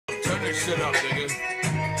Turn this shit up, nigga.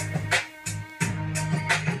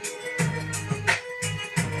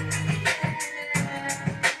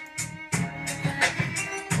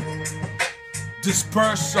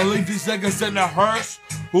 Disperse, I leave these niggas in the hearse.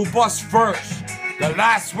 Who bust first? The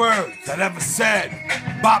last words I ever said.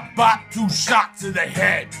 Bop, bop, 2 shots in the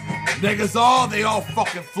head. Niggas they all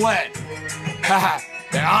fucking fled. Haha,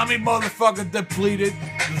 the army motherfucker depleted.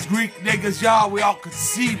 These Greek niggas, y'all, we all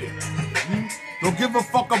conceited. Don't give a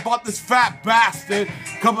fuck about this fat bastard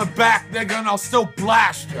coming back, nigga, and I'll still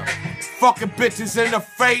blast ya. Fucking bitches in the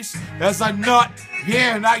face as I nut.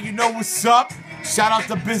 Yeah, now you know what's up. Shout out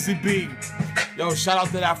to Busy Bee. Yo, shout out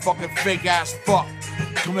to that fucking fake ass fuck.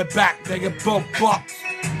 Coming back, nigga, both bucks.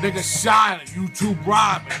 Nigga shining, YouTube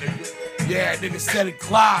rhyming, nigga. Yeah, nigga steady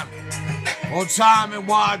climbing. On time in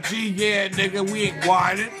YG, yeah, nigga, we ain't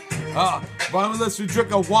whining. But unless we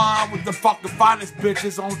drink a wine with the fucking finest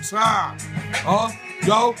bitches on time.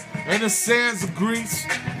 Yo, in the sands of Greece,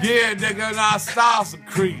 yeah, nigga, and our styles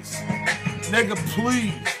increase. Nigga,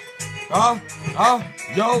 please.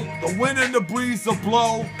 Yo, the wind and the breeze will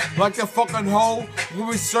blow like a fucking hoe when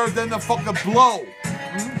we serve them the fucking blow.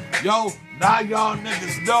 Yo, now y'all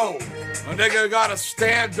niggas know. A nigga gotta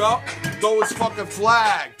stand up, throw his fucking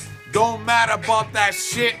flag. Don't matter about that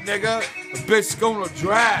shit, nigga. The bitch gonna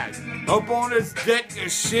drag. Up on his dick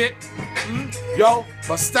and shit. Yo,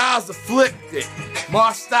 my style's afflicted.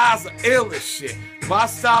 My style's are ill as shit. My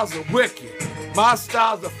style's are wicked. My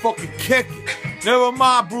style's are fucking kicking. Never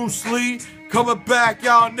mind Bruce Lee. Coming back,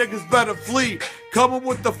 y'all niggas better flee. Coming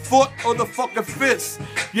with the foot or the fucking fist.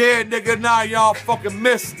 Yeah, nigga, now y'all fucking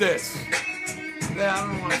missed this. Yeah, I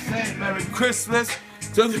don't want to say Merry Christmas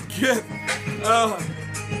to the gift.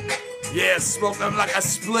 Yeah, smoking like a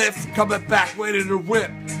spliff. Coming back, waiting to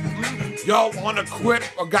whip. Yo, wanna quit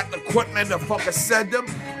or got the equipment to fucking send them?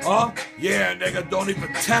 Yeah, nigga, don't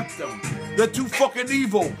even tempt them. They're too fucking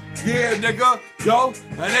evil. Yeah, nigga, yo,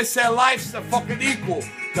 and they say life's the fucking equal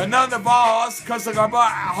to none of ours, cause I got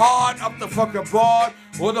hard up the fucking board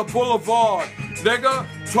or the boulevard. Nigga,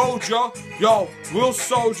 told ya, yo, real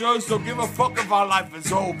soldiers don't give a fuck if our life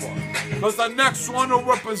is over. Cause the next one will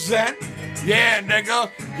represent, yeah,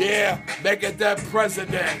 nigga, yeah, make it their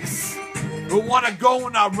presidents. We wanna go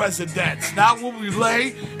in our residence, not when we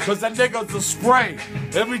lay, cause that nigga's a spray.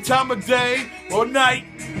 Every time of day or night,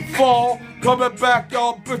 fall, coming back,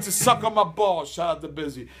 y'all bitches suck on my balls. Shout out to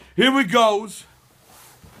Busy. Here we goes.